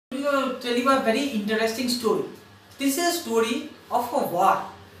tell you a very interesting story. This is a story of a war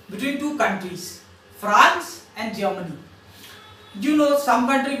between two countries, France and Germany. You know, some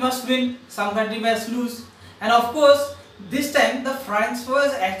country must win, some country must lose, and of course this time the France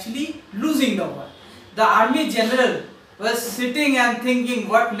was actually losing the war. The army general was sitting and thinking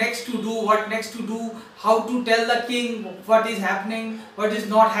what next to do, how to tell the king what is happening, what is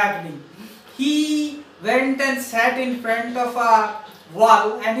not happening. He went and sat in front of a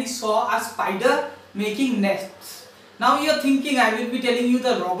wall and he saw a spider making nests. Now you are thinking I will be telling you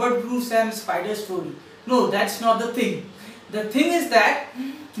the Robert Bruce and spider story. No, that's not the thing. The thing is that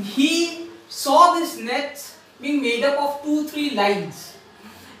he saw this nets being made up of 2-3 lines,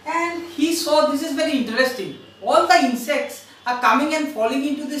 and he saw this is very interesting. All the insects are coming and falling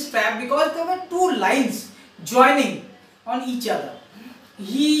into this trap because there were 2 lines joining on each other.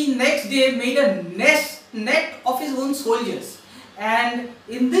 He next day made a net of his own soldiers, and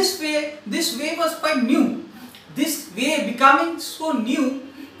in this way was quite new. This way becoming so new,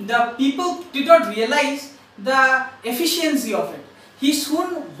 the people did not realize the efficiency of it. He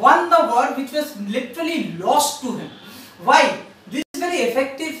soon won the war which was literally lost to him. Why? This very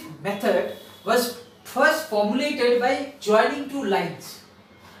effective method was first formulated by joining 2 lines.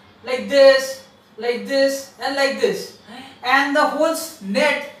 Like this, and like this. And the whole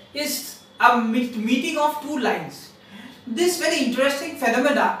net is a meeting of 2 lines. This very interesting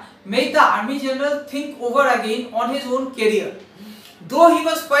phenomena made the army general think over again on his own career. Though he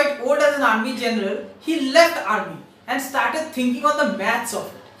was quite old as an army general, he left army and started thinking on the maths of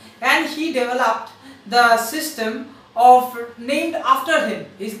it. And he developed the system named after him.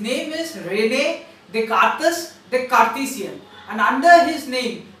 His name is René Descartes the Cartesian, and under his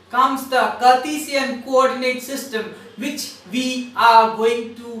name comes the Cartesian coordinate system, which we are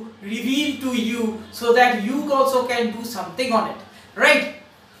going to reveal to you so that you also can do something on it, right?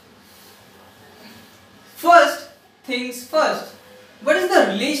 First things first, what is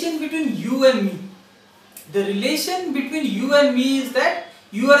the relation between you and me? The relation between you and me is that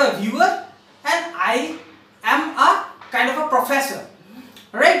you are a viewer and I am a kind of a professor,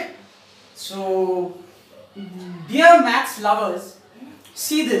 right? So, dear maths lovers,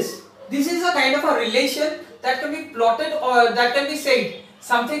 see this. This is a kind of a relation that can be plotted, or that can be said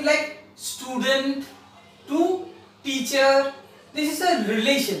something like student to teacher. This is a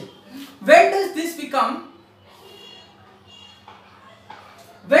relation. When does this become?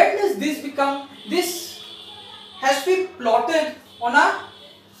 This has to be plotted on a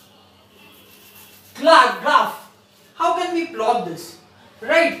graph. How can we plot this?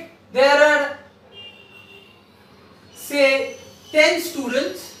 Right? There are, say, 10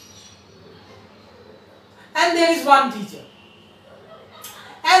 students and there is 1 teacher.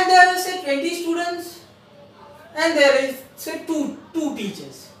 And there are, say, 20 students and there is, say, two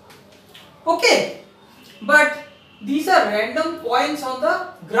teachers. Okay? But these are random points on the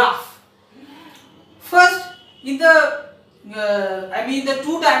graph. First, in the the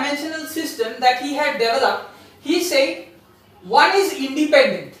 2-dimensional system that he had developed, he said one is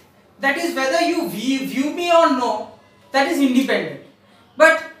independent. That is, whether you view me or no, that is independent.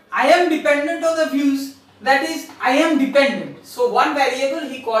 But I am dependent on the views, that is, I am dependent. So one variable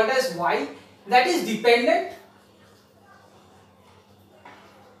he called as y, that is dependent,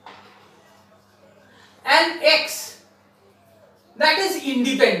 and x, that is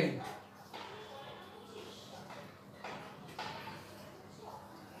independent.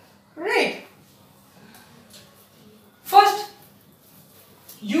 Right? First,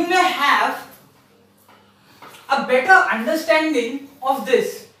 you may have a better understanding of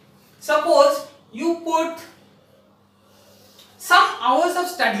this. Suppose you put some hours of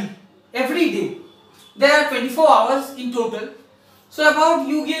study every day. There are 24 hours in total. So about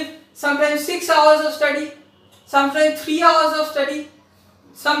you give sometimes 6 hours of study, sometimes 3 hours of study,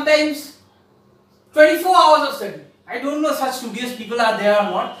 sometimes 24 hours of study. I don't know such studious people are there or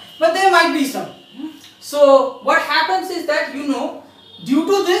not, but there might be some. So what happens is that, you know, due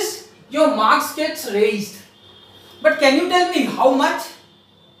to this your marks gets raised. But can you tell me how much?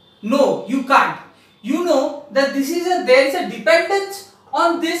 No, you can't. You know that there is a dependence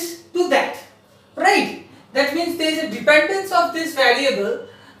on this to that, right? That means there is a dependence of this variable,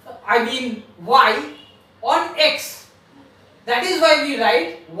 y, on x. That is why we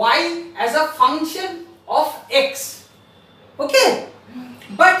write y as a function of x. Okay?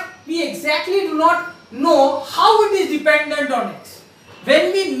 But we exactly do not know how it is dependent on x.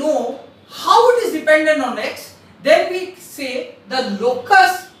 When we know how it is dependent on x, then we say the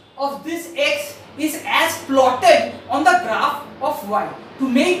locus of this x is as plotted on the graph of y. To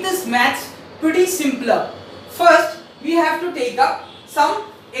make this maths pretty simpler, first we have to take up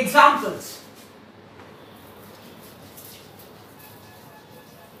some examples.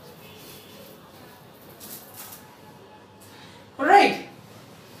 Alright,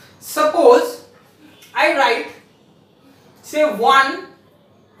 suppose I write, say 1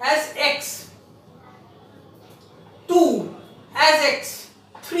 as x, 2 as x,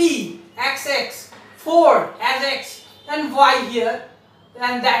 3 as x, 4 as x and y here,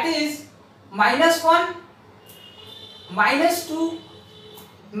 and that is -1, -2,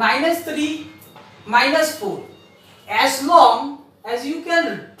 -3, -4. As long as you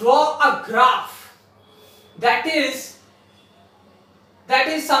can draw a graph that is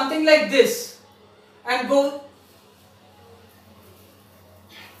something like this and go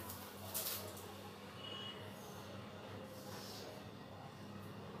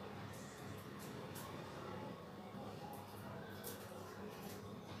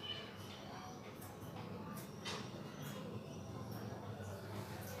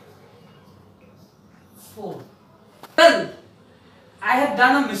well, I have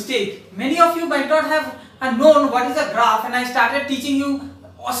done a mistake. Many of you might not have known what is a graph, and I started teaching you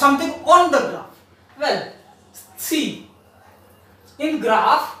something on the graph. Well, see, in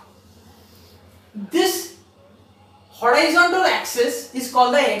graph, this horizontal axis is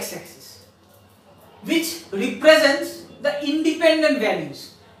called the x-axis, which represents the independent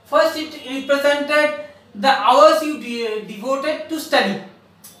values. First, it represented the hours you devoted to study.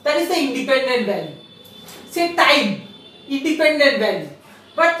 That is the independent value. Say time, independent value.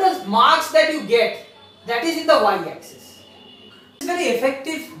 But the marks that you get, that is in the y-axis. This very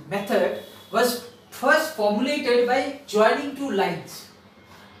effective method was first formulated by joining two lines.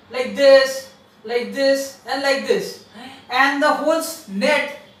 Like this, and like this. And the whole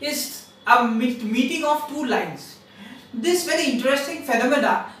net is a meeting of two lines. This very interesting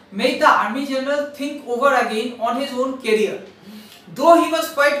phenomena made the army general think over again on his own career. Though he was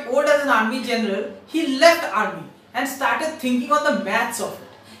quite old as an army general, he left army and started thinking on the maths of it.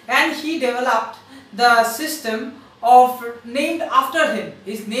 And he developed the system named after him.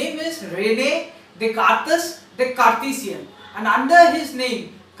 His name is René Descartes the Cartesian. And under his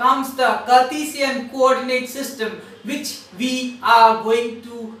name comes the Cartesian coordinate system, which we are going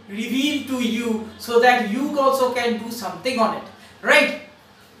to reveal to you so that you also can do something on it. Right?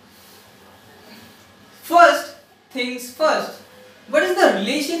 First things first. What is the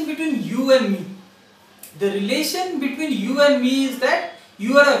relation between you and me? The relation between you and me is that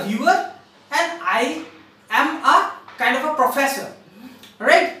you are a viewer and I am a kind of a professor.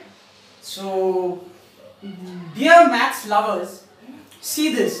 Right? So, dear maths lovers,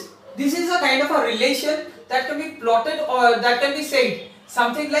 see this. This is a kind of a relation that can be plotted, or that can be said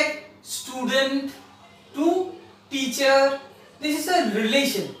something like student to teacher. This is a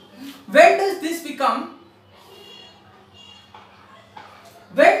relation. When does this become?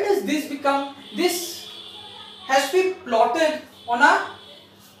 This has been plotted on a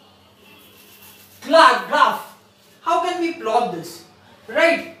graph. How can we plot this?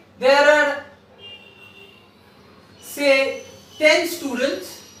 Right? There are, say, 10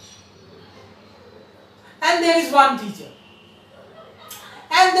 students and there is one teacher.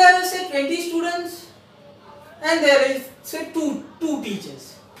 And there are, say, 20 students and there is, say, two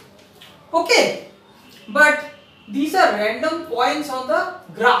teachers. Okay? But these are random points on the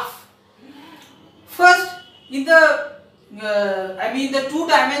graph. First, in the the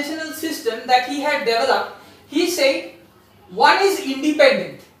two-dimensional system that he had developed, he said one is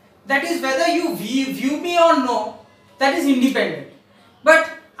independent. That is, whether you view me or no, that is independent. But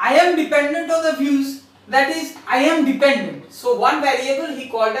I am dependent on the views, that is, I am dependent. So one variable he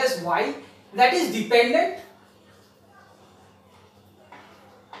called as y, that is dependent,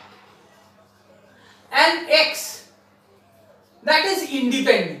 and x, that is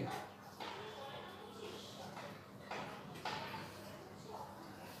independent.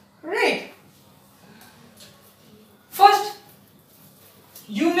 Right? First,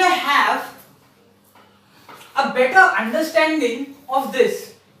 you may have a better understanding of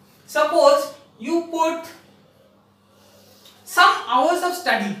this. Suppose you put some hours of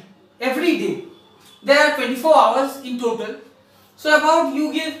study every day. There are 24 hours in total. So about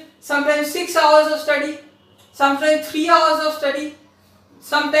you give sometimes 6 hours of study, sometimes 3 hours of study,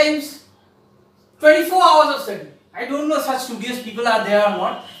 sometimes 24 hours of study. I don't know such studious people are there or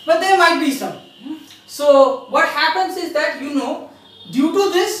not, but there might be some. So what happens is that, due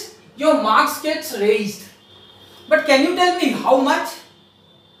to this, your marks gets raised. But can you tell me how much?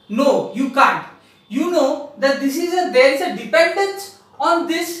 No, you can't. You know that there is a dependence on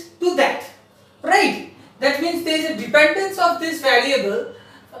this to that. Right? That means there is a dependence of this variable,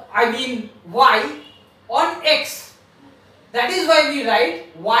 y, on x. That is why we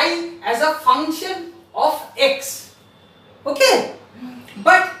write y as a function of x. Okay,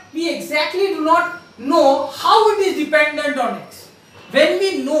 but we exactly do not know how it is dependent on x. When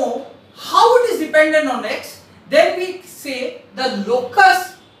we know how it is dependent on x, then we say the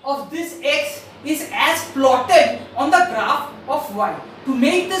locus of this x is as plotted on the graph of y. To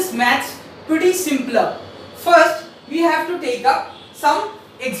make this maths pretty simpler, first we have to take up some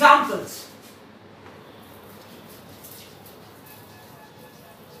examples.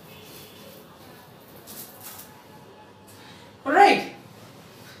 Alright,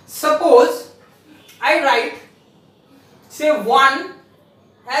 suppose I write, say 1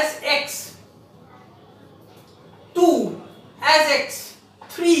 as x, 2 as x,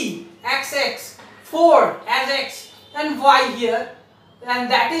 3 as x, 4 as x, and y here, and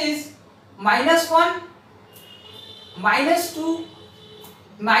that is -1, -2,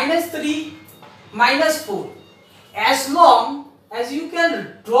 -3, -4. As long as you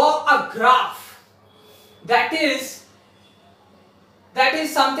can draw a graph that is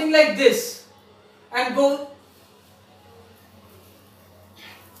something like this and go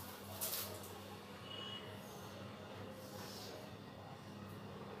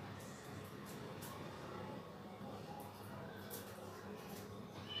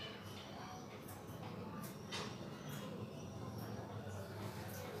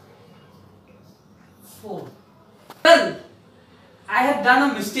well, I have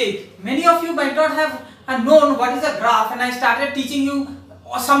done a mistake. Many of you might not have known what is a graph, and I started teaching you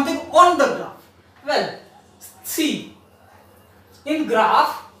something on the graph. Well, see, in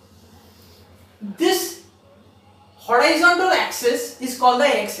graph, this horizontal axis is called the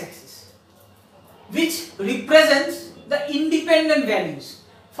x-axis, which represents the independent values.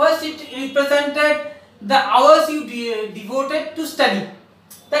 First, it represented the hours you devoted to study.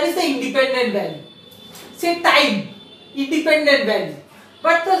 That is the independent value. Say time, independent value.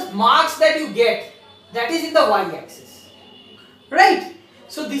 But the marks that you get, that is in the y-axis. Right?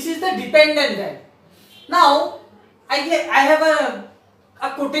 So this is the dependent value. Now, I have a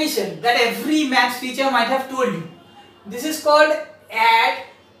quotation that every maths teacher might have told you. This is called add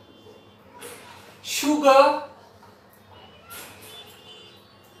sugar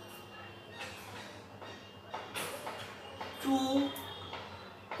to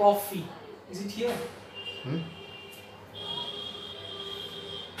coffee. Is it here?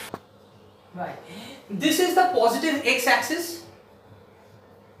 Right. This is the positive x-axis.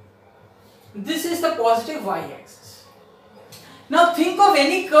 This is the positive y-axis. Now think of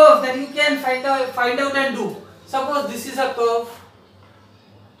any curve that you can find out and do. Suppose this is a curve.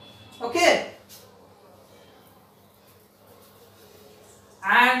 Okay.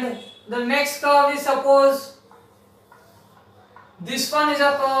 And the next curve is, suppose this one is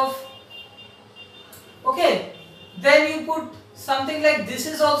a curve. Okay. Then you put something like this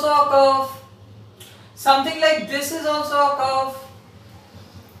is also a curve. Something like this is also a curve.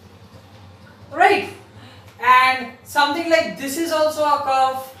 Right? And something like this is also a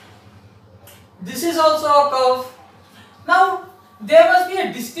curve. This is also a curve. Now, there must be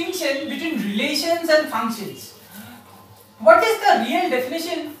a distinction between relations and functions. What is the real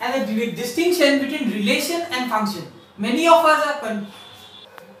definition and the distinction between relation and function? Many of us are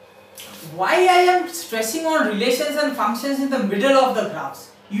why I am stressing on relations and functions in the middle of the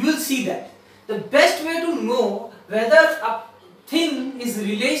graphs. You will see that. The best way to know whether a thing is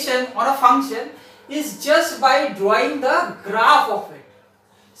relation or a function is just by drawing the graph of it.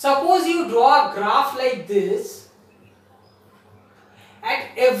 Suppose you draw a graph like this.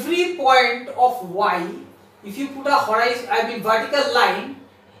 At every point of y, if you put a vertical line,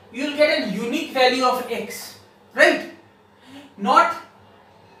 you will get a unique value of x, right? Not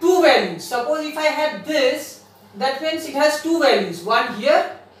two values. Suppose if I had this, that means it has two values, one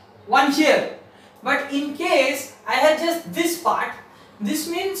here, one here. But in case I had just this part, this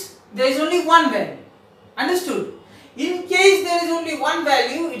means there is only one value. Understood? In case there is only one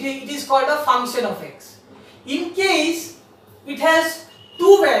value, it is called a function of x. In case it has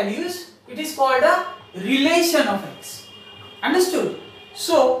two values, it is called a relation of x. Understood?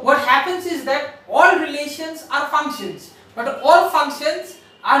 So what happens is that all relations are functions, but all functions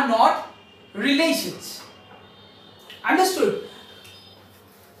are not relations. Understood?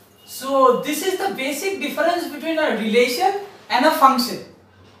 So this is the basic difference between a relation and a function.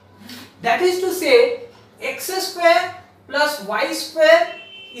 That is to say, x square plus y square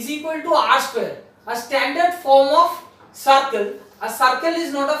is equal to r square. A standard form of circle. A circle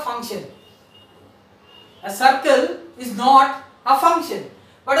is not a function. A circle is not a function.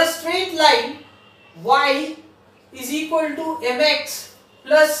 But a straight line y is equal to mx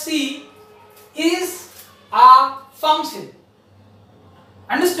plus c is a function.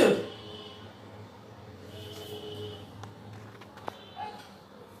 Understood?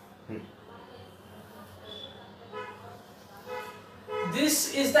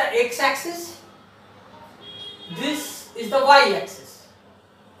 This is the x-axis, this is the y-axis.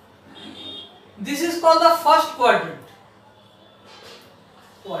 This is called the first quadrant.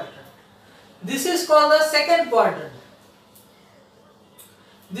 This is called the second quadrant.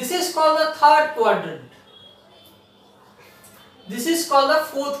 This is called the third quadrant. This is called the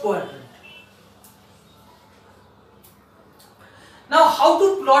fourth quadrant. Now, how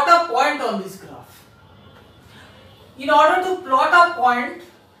to plot a point on this graph? In order to plot a point,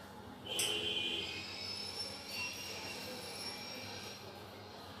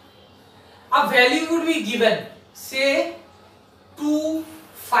 a value would be given, say 2,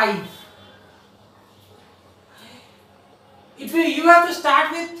 5. You have to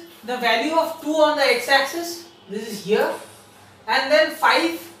start with the value of 2 on the x-axis, this is here, and then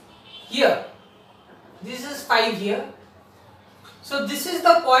 5 here, this is 5 here. So this is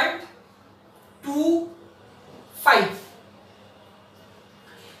the point 2, 5.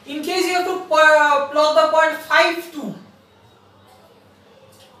 In case you have to plot the point 5, 2.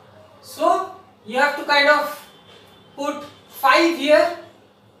 So you have to kind of put 5 here,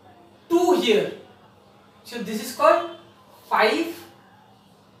 2 here. So this is called 5,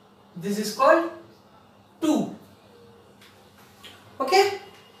 this is called 2. Okay.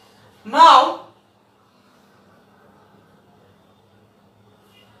 Now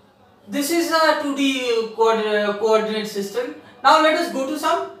this is a 2D coordinate system. Now let us go to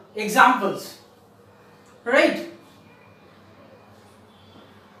some examples. Right.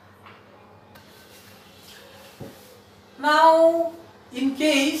 Now, in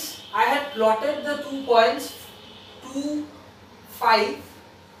case I had plotted the 2 points 2, 5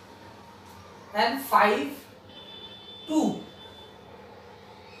 and 5, 2.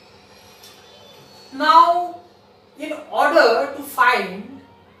 Now, in order to find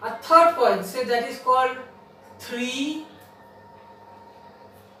a third point, say that is called 3,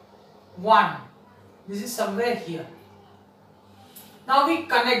 1. This is somewhere here. Now we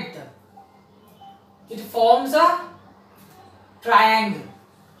connect them. It forms a triangle.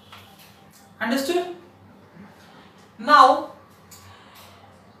 Understood? Now,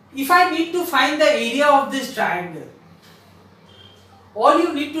 if I need to find the area of this triangle, all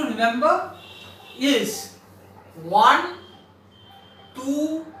you need to remember is 1,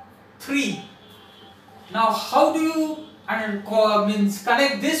 2, 3. Now, how do you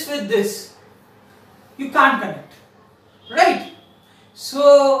connect this with this? You can't connect, right?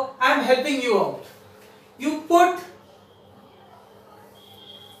 So I am helping you out. You put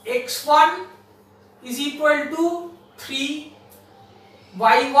x1 is equal to 3,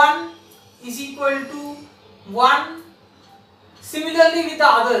 y1 is equal to 1. Similarly with the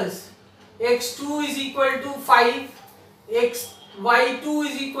others, x2 is equal to 5, y2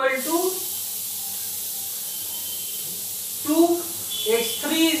 is equal to 2, x3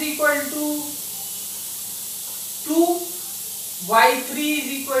 is equal to 2, y3 is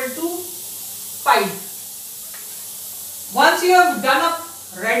equal to 5. Once you have done up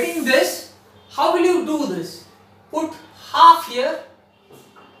writing this, how will you do this? Put half here,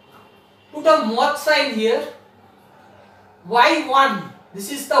 put a mod sign here, y1,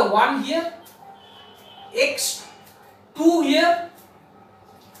 this is the 1 here, x2 here,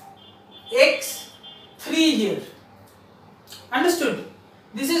 x3 here. Understood?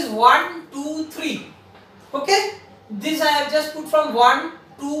 This is 1, 2, 3. Okay? This I have just put from 1,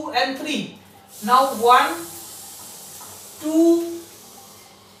 2 and 3. Now 1, 2,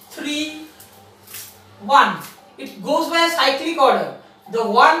 3, 1. It goes by a cyclic order. The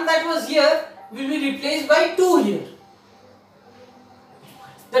 1 that was here will be replaced by 2 here.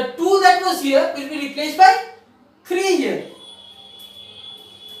 The 2 that was here will be replaced by 3 here.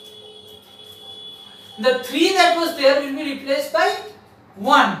 The 3 that was there will be replaced by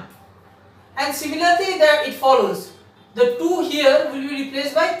 1. And similarly there it follows. The 2 here will be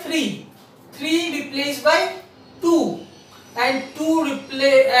replaced by 3. 3 replaced by 2. And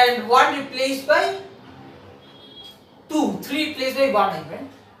 1 replaced by 2. 3 replaced by 1, I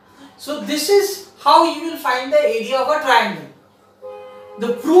meant. So this is how you will find the area of a triangle.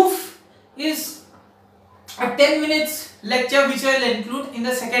 The proof is a 10 minutes lecture which I will include in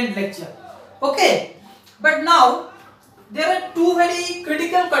the second lecture. Okay. But now there are two very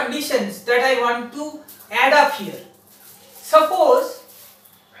critical conditions that I want to add up here. Suppose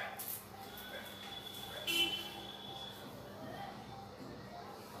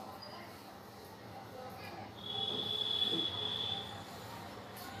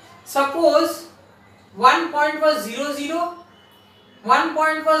one point was 0, 0 one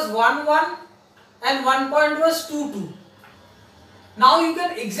point was 1, 1 and one point was 2, 2. Now you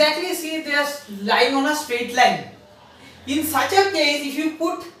can exactly see they are lying on a straight line. In such a case, if you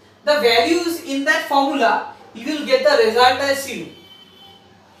put the values in that formula, you will get the result as 0.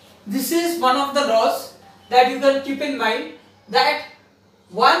 This is one of the laws that you can keep in mind, that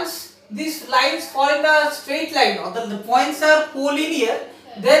once these lines fall in a straight line or the points are collinear,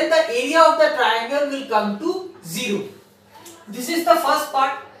 then the area of the triangle will come to 0. This is the first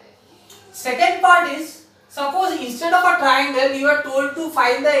part. Second part is, suppose instead of a triangle you are told to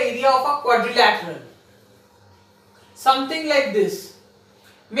find the area of a quadrilateral. Something like this.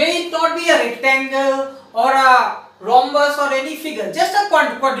 May it not be a rectangle or a rhombus or any figure, just a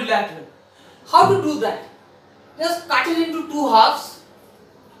quadrilateral. How to do that? Just cut it into two halves,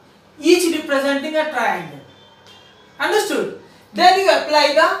 each representing a triangle. Understood? Then you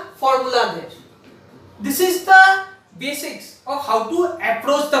apply the formula there. This is the basics of how to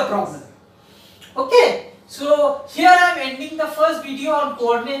approach the problem. Okay, so here I am ending the first video on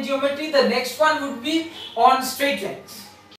coordinate geometry. The next one would be on straight lines.